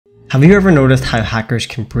Have you ever noticed how hackers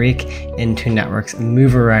can break into networks and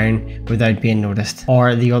move around without being noticed?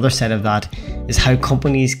 Or the other side of that is how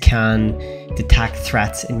companies can detect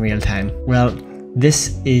threats in real time. Well,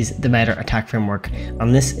 this is the MITRE ATT&CK Framework,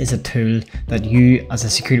 and this is a tool that you as a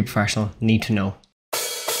security professional need to know.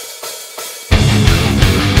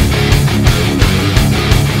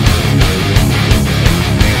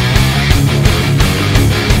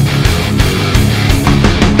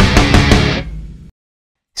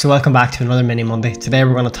 So welcome back to another mini Monday. Today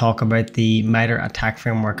we're going to talk about the MITRE ATT&CK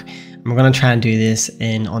Framework, and we're going to try and do this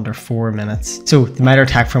in under 4 minutes. So the MITRE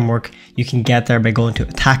ATT&CK Framework, you can get there by going to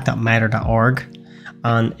attack.mitre.org,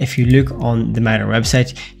 and if you look on the MITRE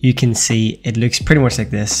website, you can see it looks pretty much like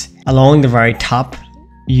this. Along the very top,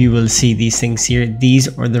 you will see these things here.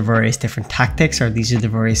 These are the various different tactics, or these are the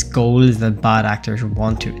various goals that bad actors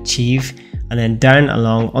want to achieve. And then down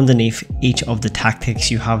along underneath each of the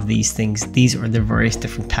tactics, you have these things. These are the various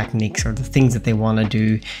different techniques or the things that they want to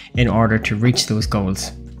do in order to reach those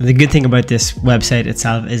goals. The good thing about this website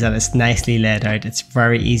itself is that it's nicely laid out. It's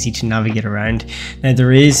very easy to navigate around. Now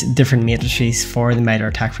there is different matrices for the MITRE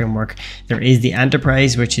ATT&CK Framework. There is the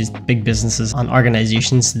enterprise, which is big businesses and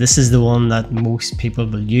organizations. This is the one that most people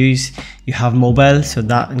will use. You have mobile, so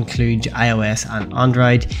that includes iOS and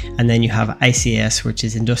Android. And then you have ICS, which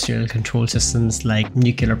is industrial control systems like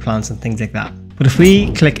nuclear plants and things like that. But if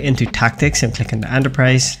we click into tactics and click into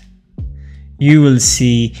enterprise, you will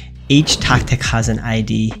see each tactic has an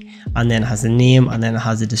ID, and then has a name, and then it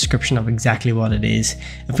has a description of exactly what it is.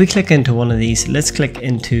 If we click into one of these, let's click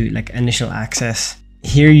into like initial access.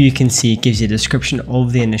 Here you can see it gives you a description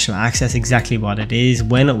of the initial access, exactly what it is,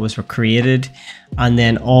 when it was created, and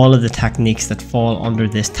then all of the techniques that fall under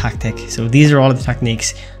this tactic. So these are all of the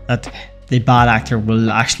techniques that the bad actor will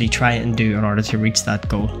actually try and do in order to reach that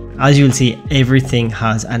goal. As you will see, everything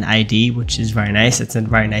has an ID, which is very nice. It's a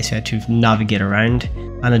very nice way to navigate around.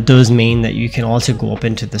 And it does mean that you can also go up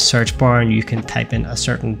into the search bar and you can type in a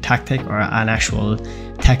certain tactic or an actual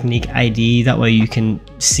technique ID. That way you can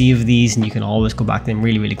save these and you can always go back to them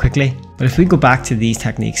really quickly. But if we go back to these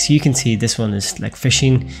techniques, you can see this one is like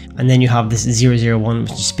phishing, and then you have this 001,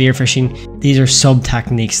 which is spear phishing. These are sub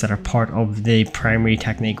techniques that are part of the primary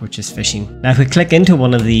technique, which is phishing. Now if we click into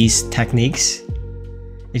one of these techniques,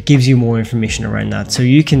 it gives you more information around that. So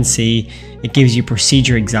you can see it gives you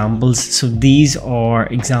procedure examples. So these are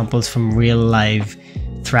examples from real live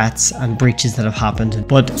threats and breaches that have happened.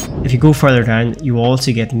 But if you go further down, you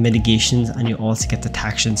also get mitigations and you also get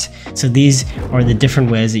detections. So these are the different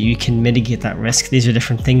ways that you can mitigate that risk. These are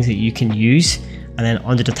different things that you can use. And then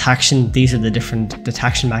under detection, these are the different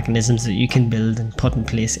detection mechanisms that you can build and put in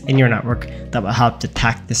place in your network that will help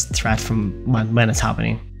detect this threat from when it's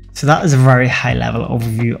happening. So that is a very high level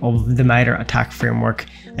overview of the MITRE ATT&CK Framework.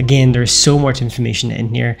 Again, there's so much information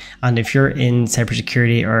in here, and if you're in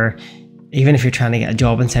cybersecurity, or even if you're trying to get a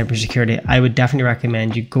job in cybersecurity, I would definitely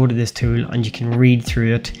recommend you go to this tool and you can read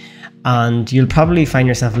through it, and you'll probably find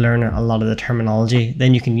yourself learning a lot of the terminology.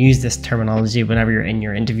 Then you can use this terminology whenever you're in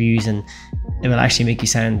your interviews, and it will actually make you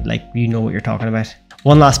sound like you know what you're talking about.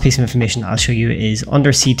 One last piece of information I'll show you is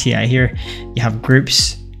under CTI here, you have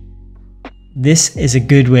groups. This is a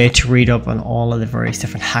good way to read up on all of the various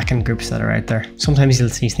different hacking groups that are out there. Sometimes you'll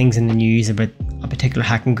see things in the news about a particular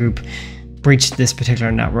hacking group breached this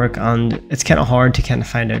particular network, and it's kind of hard to kind of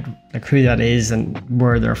find out like who that is and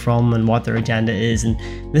where they're from and what their agenda is. And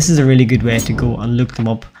this is a really good way to go and look them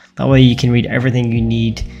up. That way you can read everything you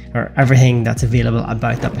need, or everything that's available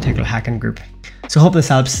about that particular hacking group. So I hope this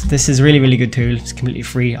helps. This is a really good tool. It's completely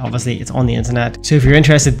free. Obviously it's on the internet. So if you're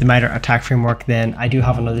interested in the MITRE ATT&CK Framework, then I do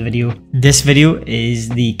have another video. This video is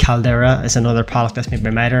the Caldera. It's another product that's made by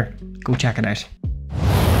MITRE. Go check it out.